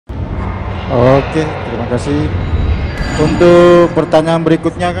Oke, terima kasih. Untuk pertanyaan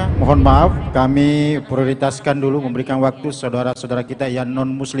berikutnya, Kak, mohon maaf, kami prioritaskan dulu memberikan waktu saudara-saudara kita yang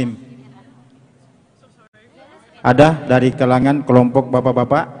non-muslim. Ada dari kalangan kelompok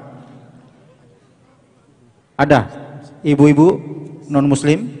bapak-bapak? Ada ibu-ibu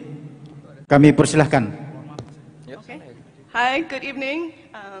non-muslim? Kami persilahkan. Okay. Hi, good evening.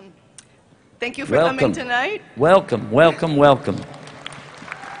 Thank you for coming tonight. Welcome.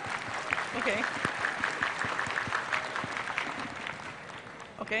 Okay.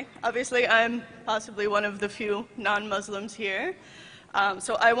 Okay. Obviously, I'm possibly one of the few non-Muslims here.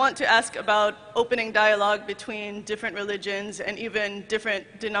 So I want to ask about opening dialogue between different religions and even different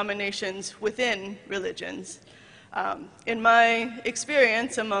denominations within religions. In my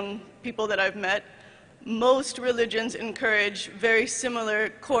experience among people that I've met, most religions encourage very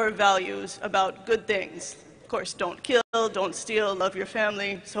similar core values about good things. Of course, don't kill, don't steal, love your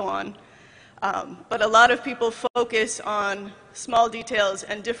family, so on. But a lot of people focus on small details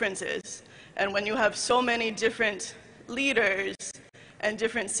and differences. And when you have so many different leaders and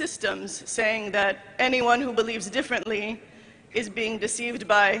different systems saying that anyone who believes differently is being deceived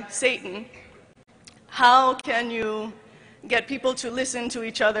by Satan, how can you get people to listen to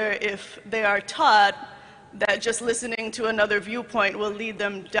each other if they are taught that just listening to another viewpoint will lead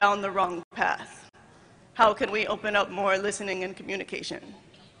them down the wrong path? How can we open up more listening and communication?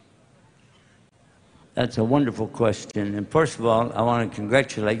 That's a wonderful question. And first of all, I want to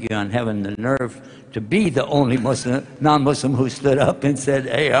congratulate you on having the nerve to be the only Muslim, non-Muslim who stood up and said,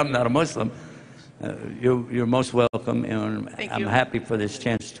 hey, I'm not a Muslim. You're most welcome, and I'm happy for this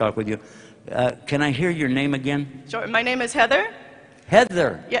chance to talk with you. Can I hear your name again? Sure. My name is Heather.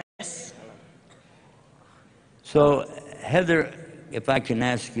 Heather? Yes. So, Heather, if I can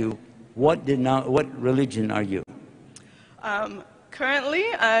ask you, what religion are you? Currently,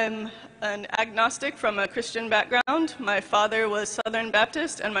 I'm an agnostic from a Christian background. My father was Southern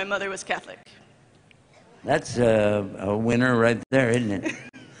Baptist and my mother was Catholic. That's a winner right there, isn't it?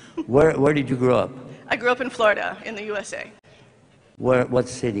 Where did you grow up? I grew up in Florida, in the USA. What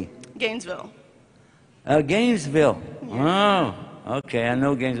city? Gainesville. Gainesville. Yeah. Oh, okay. I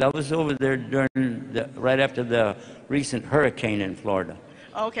know Gainesville. I was over there right after the recent hurricane in Florida.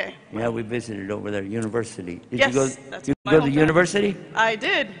 Okay. Yeah, we visited over there. University. Did yes, you go? that's you my go to hometown. university? I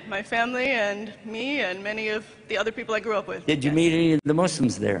did. My family and me and many of the other people I grew up with. Did you meet any of the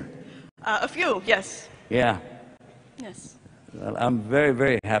Muslims there? A few, yes. Yeah. Yes. Well, I'm very,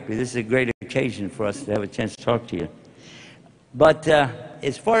 very happy. This is a great occasion for us to have a chance to talk to you. But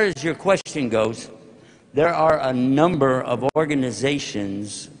as far as your question goes, there are a number of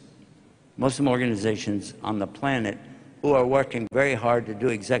organizations, Muslim organizations on the planet, who are working very hard to do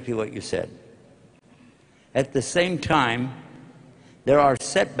exactly what you said. At the same time, there are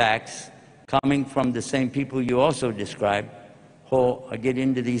setbacks coming from the same people you also described, who get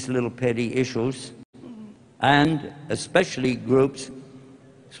into these little petty issues, and especially groups,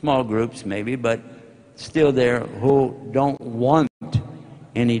 small groups maybe, but still there, who don't want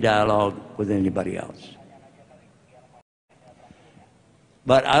any dialogue with anybody else.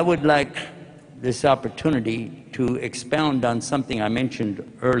 But I would like this opportunity to expound on something I mentioned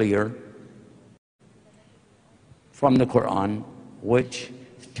earlier from the Quran, which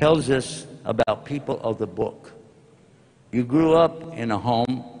tells us about people of the book. You grew up in a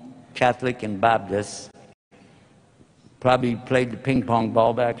home, Catholic and Baptist, probably played the ping pong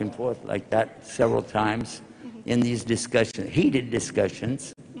ball back and forth like that several times in these discussions, heated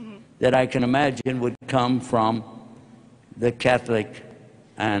discussions, that I can imagine would come from the Catholic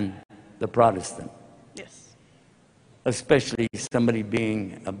and the Protestant. Yes. Especially somebody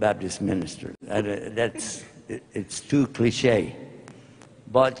being a Baptist minister. It's too cliche.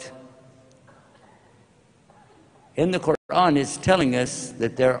 But in the Quran, it's telling us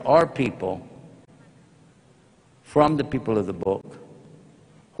that there are people from the people of the book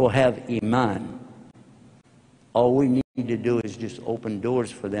who have Iman. All we need to do is just open doors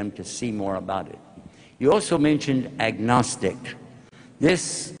for them to see more about it. You also mentioned agnostic.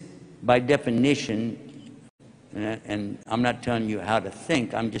 This, by definition, and I'm not telling you how to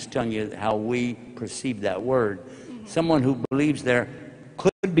think, I'm just telling you how we perceive that word. Someone who believes there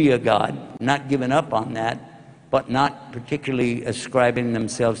could be a God, not giving up on that, but not particularly ascribing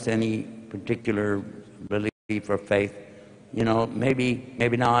themselves to any particular belief or faith. You know, maybe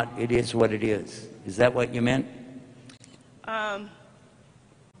not, it is what it is. Is that what you meant?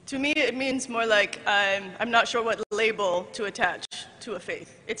 To me, it means more like I'm not sure what label to attach to a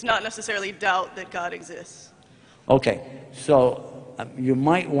faith. It's not necessarily doubt that God exists. Okay, so you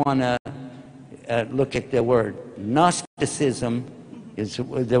might want to look at the word Gnosticism is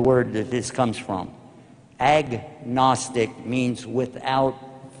the word that this comes from. Agnostic means without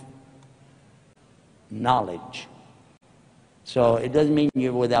knowledge. So it doesn't mean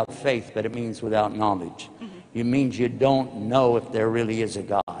you're without faith, but it means without knowledge. It means you don't know if there really is a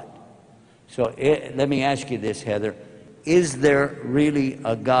God. So let me ask you this, Heather. Is there really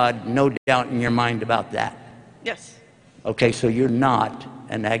a God? No doubt in your mind about that. Yes. Okay, so you're not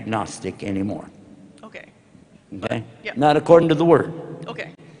an agnostic anymore. Okay. Okay? Yeah. Not according to the word.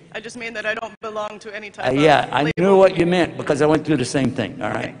 Okay. I just mean that I don't belong to any type of Yeah, I label. knew what you meant because I went through the same thing, all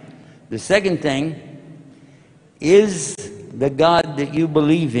right? Okay. The second thing is the God that you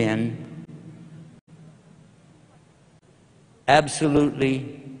believe in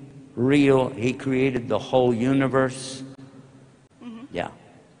absolutely real. He created the whole universe. Yeah.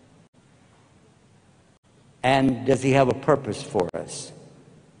 And does he have a purpose for us?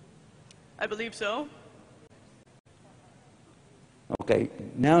 I believe so. Okay,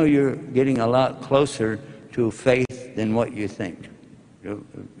 now you're getting a lot closer to faith than what you think.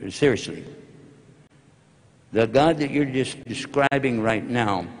 Seriously. The God that you're just describing right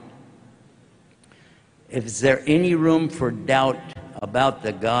now, is there any room for doubt about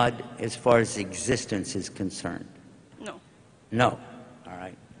the God as far as existence is concerned? No. No. All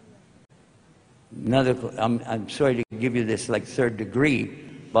right. I'm sorry to give you this like third degree,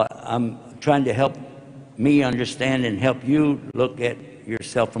 but I'm trying to help me understand and help you look at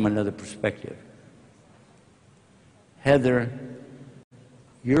yourself from another perspective. Heather,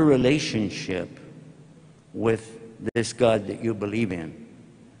 your relationship with this God that you believe in,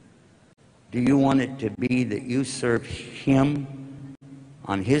 do you want it to be that you serve him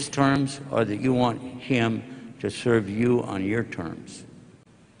on his terms, or that you want him to serve you on your terms?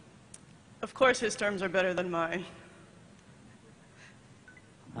 Of course his terms are better than mine.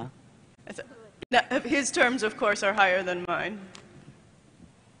 Huh? His terms, of course, are higher than mine.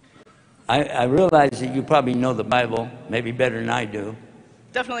 I realize that you probably know the Bible, maybe better than I do.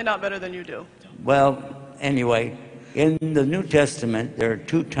 Definitely not better than you do. Well, anyway, in the New Testament, there are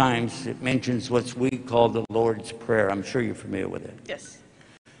 2 times it mentions what we call the Lord's Prayer. I'm sure you're familiar with it. Yes.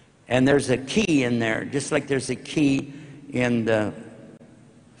 And there's a key in there, just like there's a key in the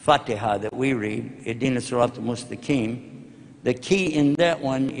Fatiha that we read, Ihdina Siratal Mustaqim. The key in that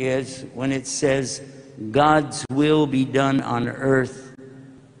one is when it says, God's will be done on earth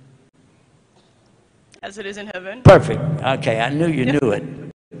As it is in heaven. Perfect. Okay, I knew you knew it.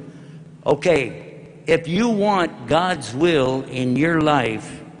 Okay, if you want God's will in your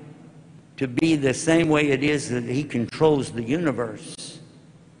life to be the same way it is that he controls the universe,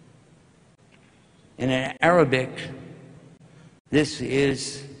 in Arabic, this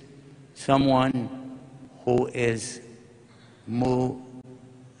is someone who is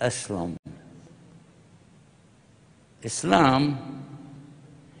Mu-Aslam. Islam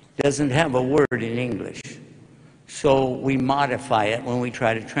doesn't have a word in English, so we modify it when we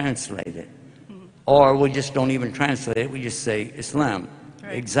try to translate it. Or we just don't even translate it, we just say Islam.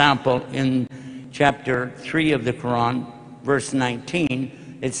 Right. Example, in chapter 3 of the Quran, verse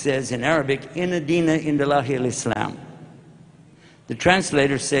 19, it says in Arabic, Inna dina indallahi al-Islam. The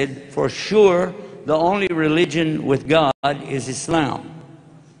translator said, for sure, the only religion with God is Islam.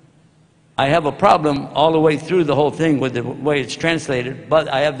 I have a problem all the way through the whole thing with the way it's translated, but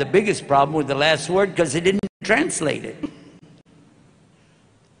I have the biggest problem with the last word because it didn't translate it.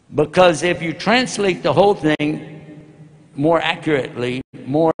 Because if you translate the whole thing more accurately,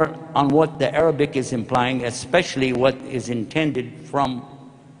 more on what the Arabic is implying, especially what is intended from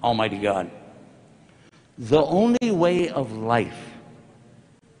Almighty God, the only way of life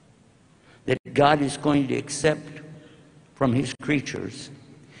that God is going to accept from his creatures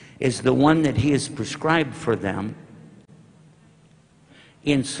is the one that he has prescribed for them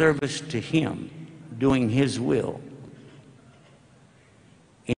in service to him, doing his will,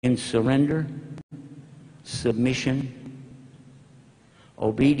 in surrender, submission,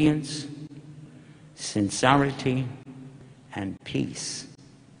 obedience, sincerity, and peace.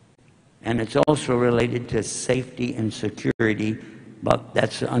 And it's also related to safety and security, but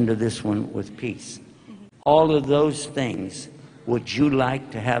that's under this one with peace. All of those things, would you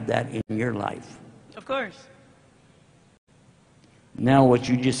like to have that in your life? Of course. Now what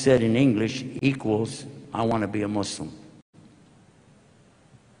you just said in English equals, I want to be a Muslim.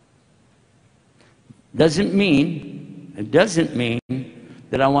 It doesn't mean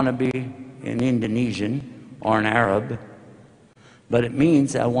that I want to be an Indonesian or an Arab, but it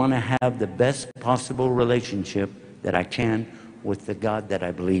means I want to have the best possible relationship that I can with the God that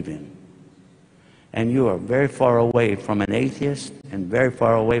I believe in. And you are very far away from an atheist and very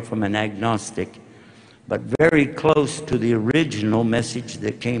far away from an agnostic. but very close to the original message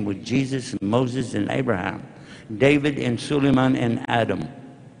that came with Jesus and Moses and Abraham, David and Suleiman and Adam,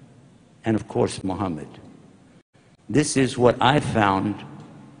 and of course Muhammad. This is what I found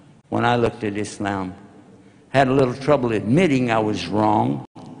when I looked at Islam. Had a little trouble admitting I was wrong.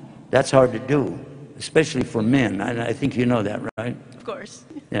 That's hard to do, especially for men. I think you know that, right? Of course.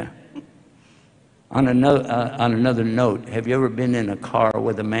 Yeah. On another note, have you ever been in a car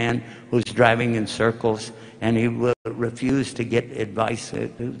with a man who's driving in circles and he will refuse to get advice?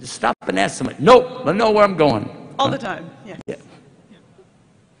 Stop and ask someone. Nope, I know where I'm going. All the time, yeah. Yeah.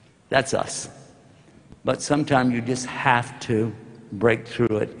 That's us. But sometimes you just have to break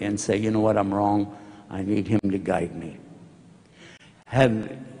through it and say, you know what, I'm wrong. I need him to guide me.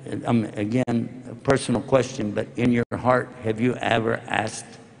 Again, a personal question, but in your heart, have you ever asked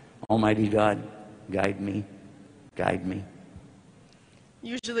Almighty God, guide me, guide me?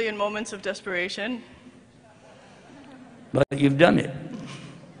 Usually in moments of desperation. But you've done it.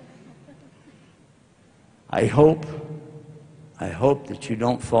 I hope that you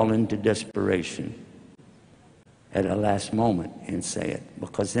don't fall into desperation at a last moment and say it,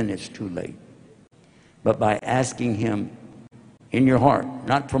 because then it's too late. But by asking him in your heart,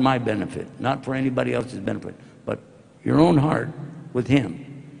 not for my benefit, not for anybody else's benefit, but your own heart with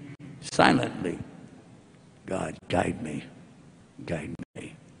him, silently, God, guide me,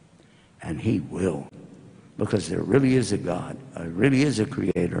 and he will. Because there really is a God, there really is a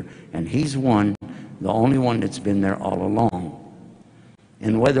creator, and he's one, the only one that's been there all along.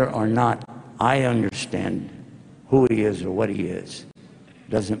 And whether or not I understand who he is or what he is,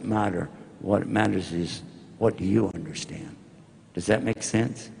 doesn't matter. What matters is, what do you understand? Does that make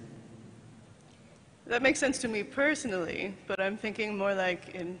sense? That makes sense to me personally, but I'm thinking more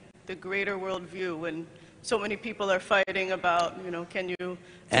like in the greater worldview when so many people are fighting about, you know, can you do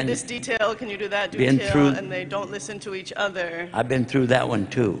this detail, can you do that detail, and they don't listen to each other. I've been through that one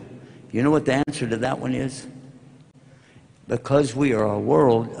too. You know what the answer to that one is? Because we are a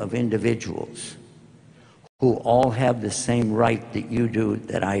world of individuals who all have the same right that you do,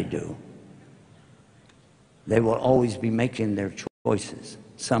 that I do. They will always be making their choices,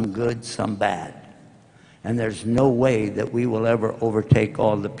 some good, some bad. And there's no way that we will ever overtake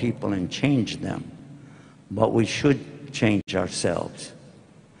all the people and change them. But we should change ourselves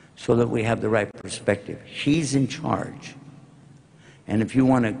so that we have the right perspective. He's in charge. And if you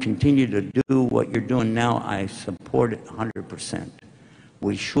want to continue to do what you're doing now, I support it 100%.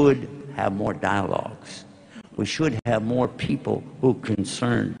 We should have more dialogues. We should have more people who are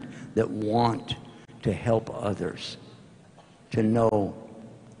concerned, that want to help others, to know,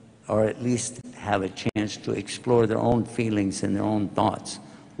 or at least have a chance to explore their own feelings and their own thoughts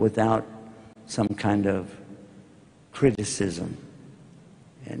without some kind of criticism,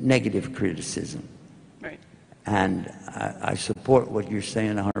 negative criticism. Right. And I support what you're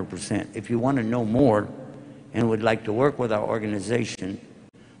saying 100%. If you want to know more and would like to work with our organization,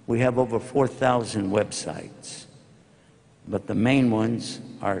 we have over 4,000 websites. But the main ones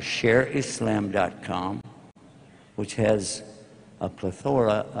are shareislam.com, which has a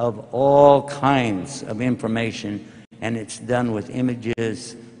plethora of all kinds of information, and it's done with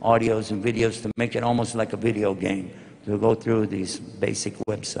images, audios, and videos to make it almost like a video game, to go through these basic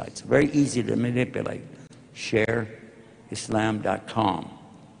websites. Very easy to manipulate. shareislam.com.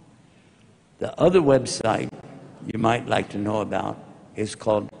 The other website you might like to know about is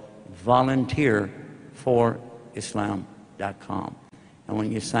called volunteerforislam.com. And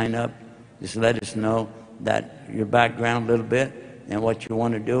when you sign up, just let us know that your background a little bit and what you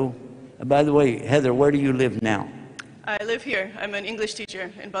want to do. And by the way, Heather, where do you live now? I live here. I'm an English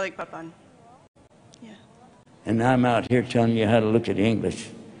teacher in Balikpapan. Yeah. And I'm out here telling you how to look at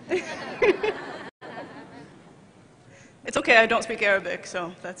English. It's okay, I don't speak Arabic,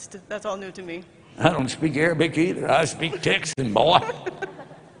 so that's all new to me. I don't speak Arabic either. I speak Texan, boy.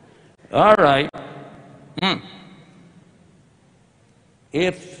 All right.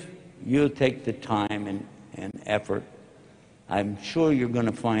 If you take the time and effort, I'm sure you're going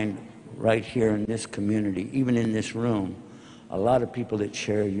to find right here in this community, even in this room, a lot of people that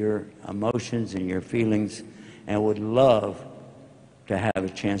share your emotions and your feelings and would love to have a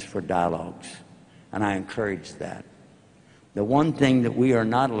chance for dialogues. And I encourage that. The one thing that we are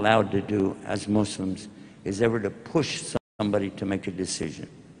not allowed to do as Muslims is ever to push somebody to make a decision.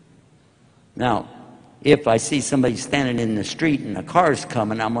 Now, if I see somebody standing in the street and a car's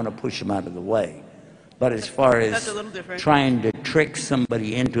coming, I'm going to push them out of the way. But as far as trying to trick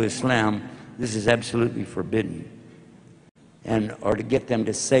somebody into Islam, this is absolutely forbidden. Or to get them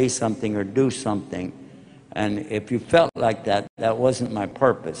to say something or do something And if you felt like that, that wasn't my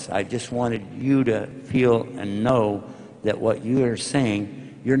purpose. I just wanted you to feel and know that what you are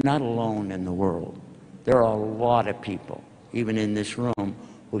saying, you're not alone in the world. There are a lot of people, even in this room,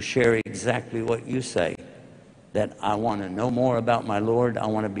 who share exactly what you say. That I want to know more about my Lord, I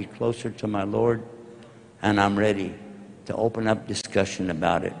want to be closer to my Lord, and I'm ready to open up discussion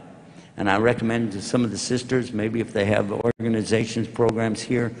about it. And I recommend to some of the sisters, maybe if they have organizations, programs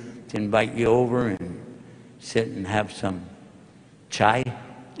here, to invite you over and sit and have some chai.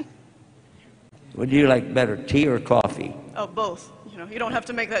 What do you like better, tea or coffee? Oh, both. You know, you don't have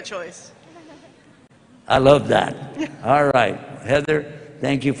to make that choice. I love that. All right, Heather,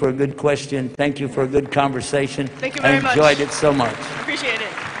 thank you for a good question. Thank you for a good conversation. Thank you very much. I enjoyed it so much. Appreciate it.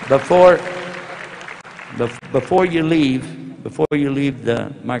 Before you leave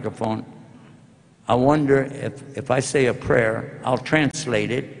the microphone, I wonder if I say a prayer, I'll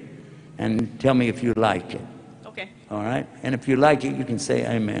translate it and tell me if you like it. Okay. All right? And if you like it, you can say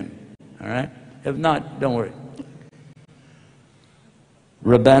amen. All right? If not, don't worry.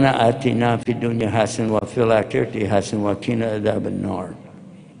 Rabbana atina fi dunya hasan wa fil akhirati hasan wa qina adhaban nar.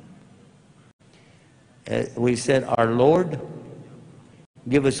 We said, our Lord,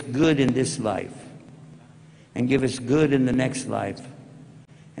 give us good in this life and give us good in the next life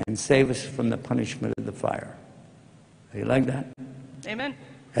and save us from the punishment of the fire. You like that? Amen.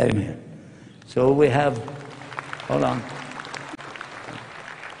 Amen. So we have, hold on.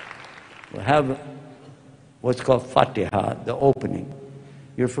 We have what's called Fatiha, the opening.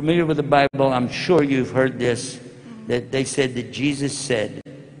 You're familiar with the Bible. I'm sure you've heard this, that they said that Jesus said,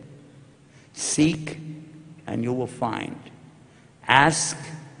 seek and you will find. Ask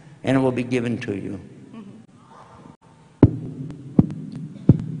and it will be given to you.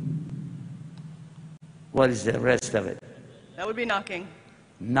 What is the rest of it? That would be knocking.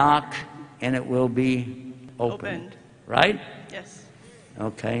 Knock and it will be opened. Right? Yes.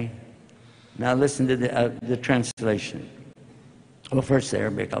 Okay. Now listen to the translation. Well, first the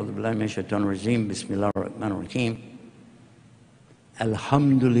Arabic. A'udhu billahi minash shaitanir rajim. Bismillah ar-Rahman ar-Rahim.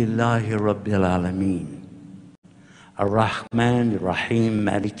 Alhamdulillahi Rabbil Alameen. Ar-Rahman ar-Rahim.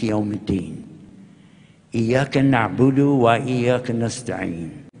 Maliki yawmiddin. Iyaka na'budu wa iyaka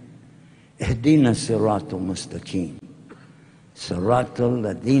nasta'een. اهدنا الصراط المستقيم صراط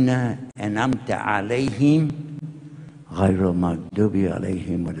الذين أنعمت عليهم غير المغضوب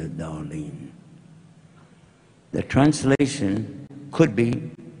عليهم ولا الضالين. The translation could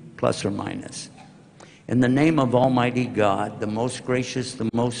be plus or minus. In the name of Almighty God, the most gracious, the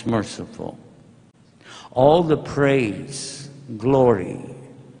most merciful, all the praise, glory,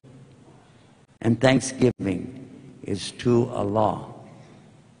 and thanksgiving is to Allah,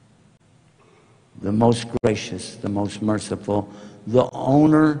 the most gracious, the most merciful, the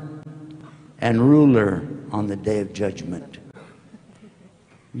owner and ruler on the day of judgment.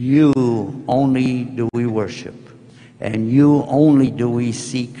 You only do we worship, and you only do we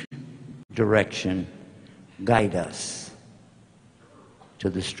seek direction. Guide us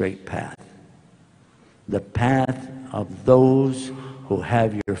to the straight path, the path of those who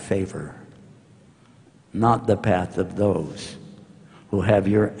have your favor, not the path of those who have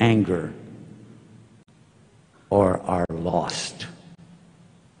your anger or are lost.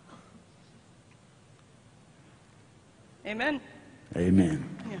 Amen. Amen.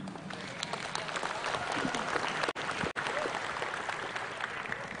 Yeah.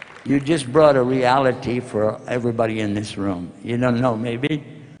 You just brought a reality for everybody in this room. You don't know, maybe?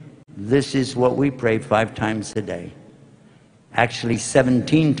 This is what we pray 5 times a day. Actually,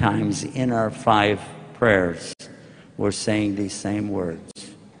 17 times in our 5 prayers, we're saying these same words.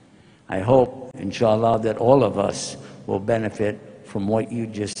 I hope, inshallah, that all of us will benefit from what you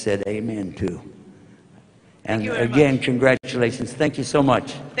just said amen to. And again, congratulations. Thank you so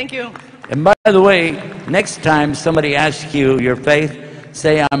much. Thank you. And by the way, next time somebody asks you your faith,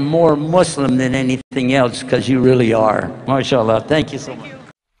 say, I'm more Muslim than anything else, because you really are. MashaAllah. Thank you so much.